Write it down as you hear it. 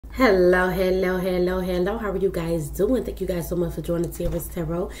Hello. How are you guys doing? Thank you guys so much for joining TiaraCasey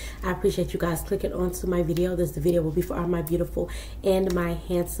Tarot. I appreciate you guys clicking onto my video. This video will be for all my beautiful and my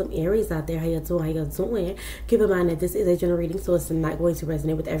handsome Aries out there. How you doing? Keep in mind that this is a general reading, so it's not going to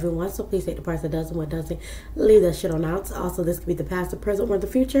resonate with everyone. So please take the parts that does and what doesn't. Leave that shit on out. Also, this could be the past, the present, or the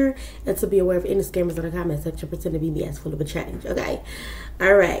future. And to be aware of any scammers in the comment section, pretend to be me as full of a change. Okay.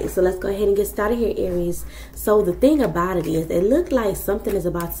 Alright, so let's go ahead and get started here, Aries. So the thing about it is, it looked like something is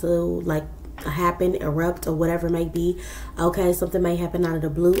about to like happen, erupt, or whatever it may be. Okay, something may happen out of the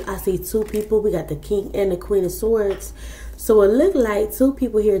blue. I see two people. We got the King and the Queen of Swords. So it looked like two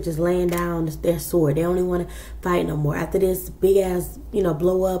people here just laying down their sword. They only want to fight no more after this big ass,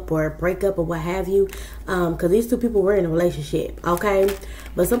 blow up or break up or what have you. Because these two people were in a relationship, okay?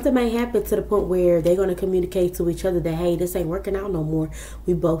 But something may happen to the point where they're going to communicate to each other that, hey, this ain't working out no more.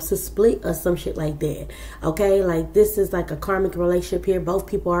 We both should split or some shit like that, okay? Like, this is like a karmic relationship here. Both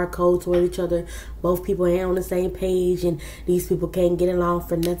people are cold toward each other. Both people ain't on the same page, and these people can't get along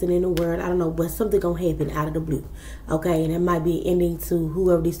for nothing in the world. I don't know, but something going to happen out of the blue, okay? And it might be ending to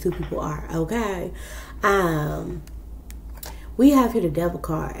whoever these two people are, okay? We have here the Devil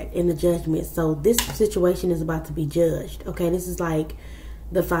card in the Judgment. So this situation is about to be judged, okay? This is like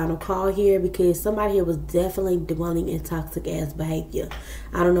the final call here, because somebody here was definitely dwelling in toxic ass behavior.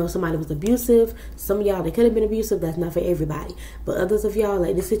 I don't know if somebody was abusive. Some of y'all, they could have been abusive. That's not for everybody. But others of y'all,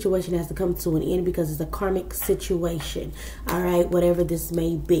 like, this situation has to come to an end because it's a karmic situation. All right, whatever this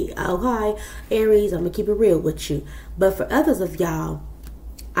may be. Okay, Aries, I'm going to keep it real with you. But for others of y'all,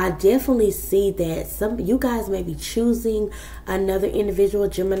 I definitely see that some you guys may be choosing another individual,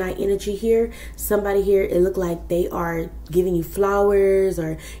 Gemini energy here. Somebody here, it looked like they are giving you flowers,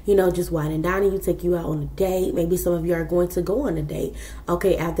 or, just whining down you, take you out on a date. Maybe some of you are going to go on a date,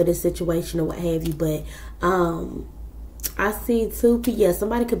 okay, after this situation or what have you. But I see two people. Yeah,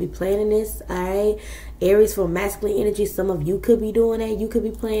 somebody could be planning this, all right? Aries, for masculine energy, some of you could be doing that. You could be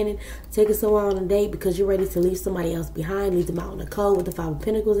planning, taking someone on a date because you're ready to leave somebody else behind, leave them out on the cold with the Five of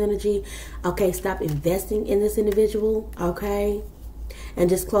Pentacles energy. Okay, stop investing in this individual, okay? And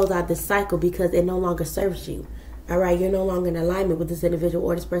just close out this cycle because it no longer serves you, all right? You're no longer in alignment with this individual,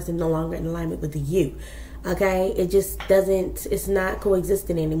 or this person no longer in alignment with you, okay? It just doesn't, it's not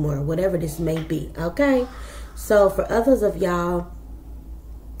coexisting anymore, whatever this may be, okay? So for others of y'all,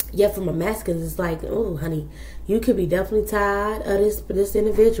 yeah, from a masculine, it's like, oh, honey, you could be definitely tired of this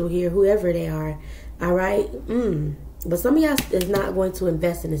individual here, whoever they are, all right? But some of y'all is not going to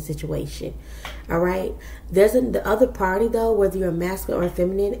invest in this situation, all right? There's the other party, though, whether you're masculine or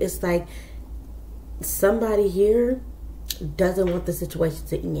feminine, it's like somebody here doesn't want the situation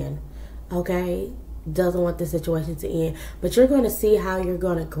to end, okay? Doesn't want the situation to end. But you're going to see how you're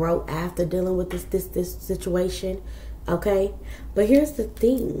going to grow after dealing with this situation, okay? But here's the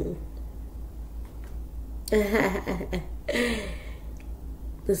thing.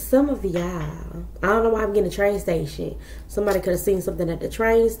 Some of y'all, I don't know why I'm getting a train station. Somebody could have seen something at the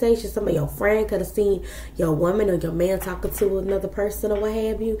train station. Some of your friend could have seen your woman or your man talking to another person or what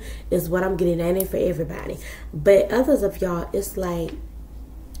have you. Is what I'm getting at. It for everybody. But others of y'all, it's like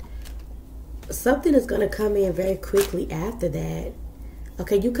something is going to come in very quickly after that.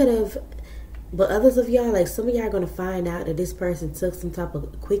 Okay, you could have, but others of y'all, like some of y'all are going to find out that this person took some type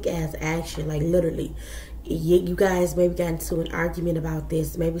of quick ass action, like literally. You guys maybe got into an argument about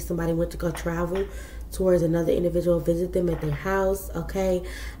this. Maybe somebody went to go travel towards another individual, visit them at their house, okay?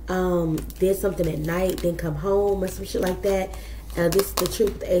 Did something at night, then come home or some shit like that. This is the truth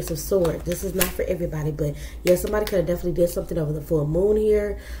with the Ace of Swords. This is not for everybody, but yeah, somebody could have definitely did something over the full moon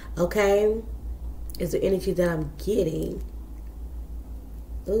here, okay? Is the energy that I'm getting.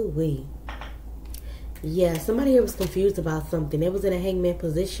 Ooh wee. Yeah, somebody here was confused about something. They was in a hangman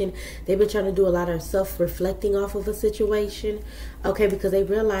position. They've been trying to do a lot of self-reflecting off of a situation, okay, because they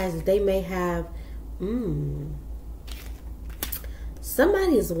realize that they may have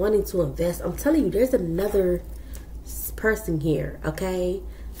somebody is wanting to invest. I'm telling you, there's another person here, okay?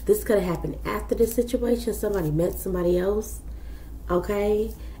 This could have happened after this situation. Somebody met somebody else,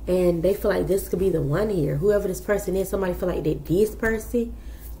 okay? And they feel like this could be the one here. Whoever this person is, somebody feel like that this person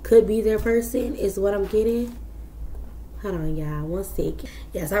could be their person, is what I'm getting. Hold on, y'all. One second.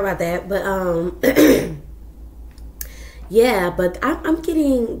 Yeah, sorry about that. But, yeah, but I'm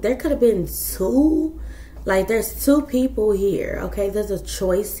getting, there could have been two. Like, there's two people here, okay? There's a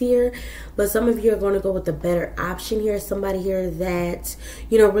choice here. But some of you are going to go with the better option here. Somebody here that,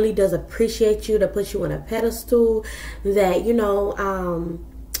 really does appreciate you, that puts you on a pedestal, that,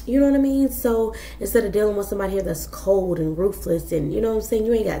 You know what I mean? So instead of dealing with somebody here that's cold and ruthless and, you know what I'm saying,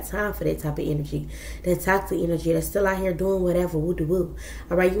 you ain't got time for that type of energy, that toxic energy that's still out here doing whatever, woo-de-woo.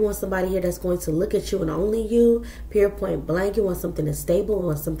 All right, you want somebody here that's going to look at you and only you, period, point blank. You want something that's stable, you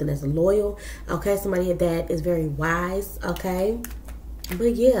want something that's loyal, okay? Somebody here that is very wise, okay?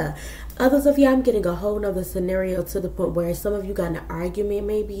 But yeah, others of you, I'm getting a whole nother scenario to the point where some of you got in an argument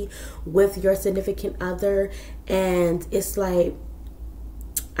maybe with your significant other, and it's like,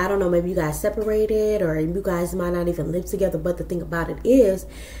 I don't know, maybe you guys separated or you guys might not even live together. But the thing about it is,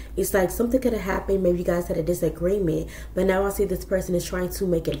 it's like something could have happened. Maybe you guys had a disagreement, but now I see this person is trying to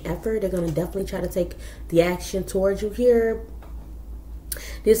make an effort. They're going to definitely try to take the action towards you here.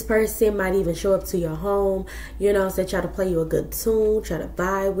 This person might even show up to your home, you know, say try to play you a good tune, try to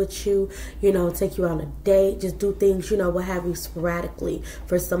vibe with you, you know, take you on a date, just do things, you know, what have you, sporadically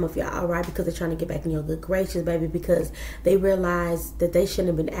for some of y'all, all right? Because they're trying to get back in your good graces, baby, because they realize that they shouldn't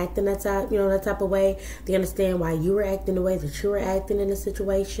have been acting that type, you know, that type of way. They understand why you were acting the way that you were acting in the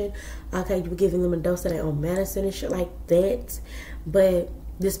situation. Okay, you were giving them a dose of their own medicine and shit like that. But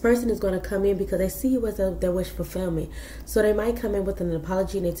this person is going to come in because they see you as their wish fulfillment. So they might come in with an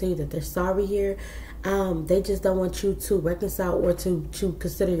apology and they tell you that they're sorry here. They just don't want you to reconcile or to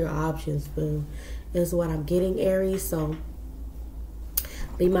consider your options, boo, is what I'm getting, Aries. So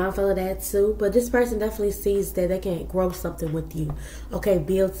be mindful of that too. But this person definitely sees that they can grow something with you. Okay,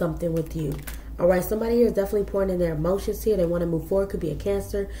 build something with you. All right, somebody here is definitely pouring in their emotions here. They want to move forward. Could be a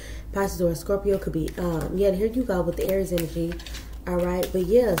Cancer, Pisces, or a Scorpio. Could be, yeah, here you go with the Aries energy. All right, but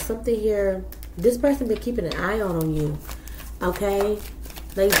yeah, something here, this person been keeping an eye on you, okay?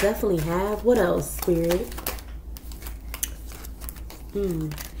 They definitely have. What else, Spirit?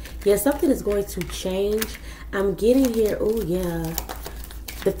 Yeah, something is going to change. I'm getting here, oh yeah,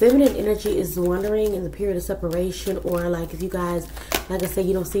 the feminine energy is wondering in the period of separation, or like if you guys, like I said,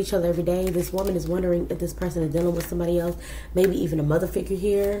 you don't see each other every day. This woman is wondering if this person is dealing with somebody else, maybe even a mother figure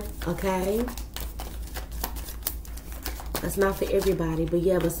here, okay? That's not for everybody, but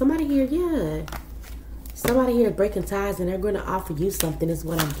yeah, but somebody here, yeah. Somebody here is breaking ties and they're going to offer you something is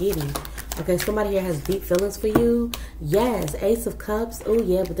what I'm getting. Okay, somebody here has deep feelings for you. Yes, Ace of Cups. Oh,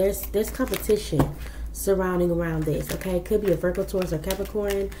 yeah, but there's competition surrounding around this, okay? Could be a Virgo, Taurus, or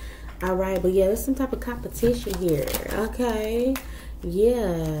Capricorn. All right, but yeah, there's some type of competition here, okay?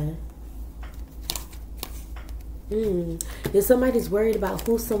 Yeah. If somebody's worried about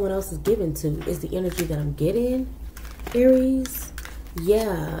who someone else is giving to, is the energy that I'm getting. Aries,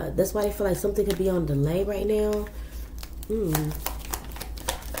 yeah, that's why I feel like something could be on delay right now.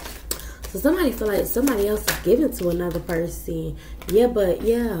 So somebody feel like somebody else is giving to another person. Yeah, but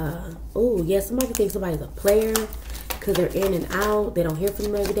yeah, oh yeah, somebody thinks somebody's a player because they're in and out. They don't hear from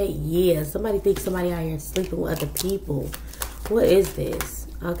them every day. Yeah, somebody thinks somebody out here sleeping with other people. What is this?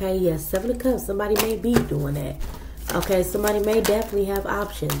 Okay, yeah, Seven of Cups. Somebody may be doing that. Okay, somebody may definitely have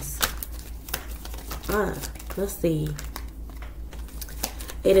options. Let's see.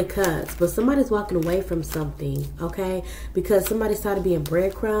 Eight of Cups. But somebody's walking away from something, okay? Because somebody's tired of being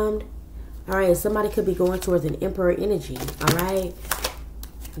breadcrumbed. All right, somebody could be going towards an Emperor energy, all right?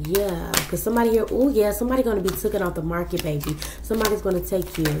 Yeah, because somebody here, oh yeah, somebody going to be taken off the market, baby. Somebody's going to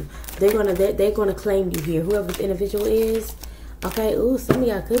take you. They're going to claim you here, whoever the individual is. Okay, ooh, some of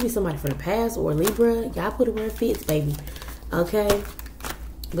y'all could be somebody from the past or Libra. Y'all put it where it fits, baby. Okay?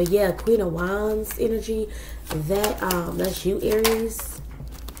 But yeah, Queen of Wands energy, that's you, Aries.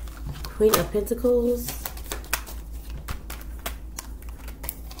 Queen of Pentacles.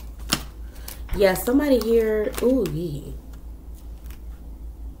 Yeah, somebody here, ooh, yeah.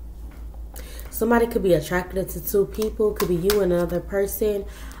 Somebody could be attracted to two people. Could be you and another person.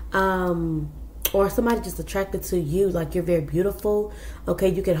 Or somebody just attracted to you, like you're very beautiful. Okay,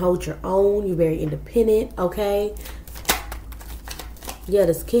 you can hold your own. You're very independent, okay? Yeah,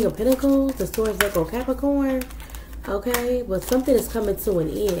 this King of Pentacles, the Taurus, Virgo, Capricorn. Okay, but something is coming to an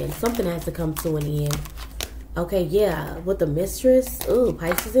end. Something has to come to an end. Okay, yeah, with the Mistress. Ooh,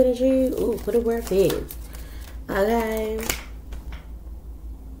 Pisces energy. Ooh, put it where it fits. Okay.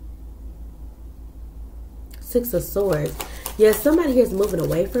 Six of Swords. Yeah, somebody here is moving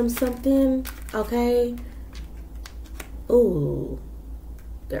away from something. Okay. Ooh,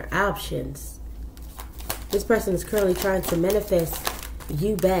 their options. This person is currently trying to manifest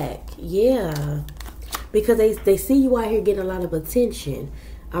you back. Yeah, because they see you out here getting a lot of attention.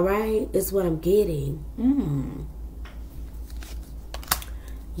 All right, it's what I'm getting.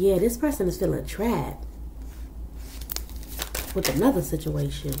 Yeah, this person is feeling trapped with another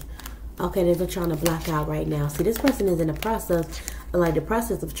situation. Okay, they're trying to block out right now. See, this person is in the process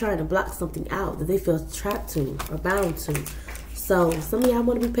of trying to block something out that they feel trapped to or bound to. So some of y'all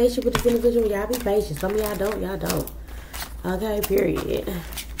want to be patient with this individual. Y'all be patient. Some of y'all don't. Y'all don't. Okay, period.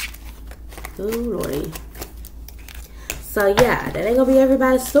 Ooh, Lordy. So yeah, that ain't gonna be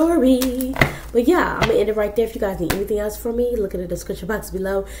everybody's story. But yeah, I'm gonna end it right there. If you guys need anything else from me, look in the description box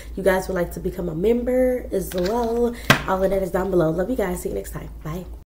below. You guys would like to become a member as well. All of that is down below. Love you guys. See you next time. Bye.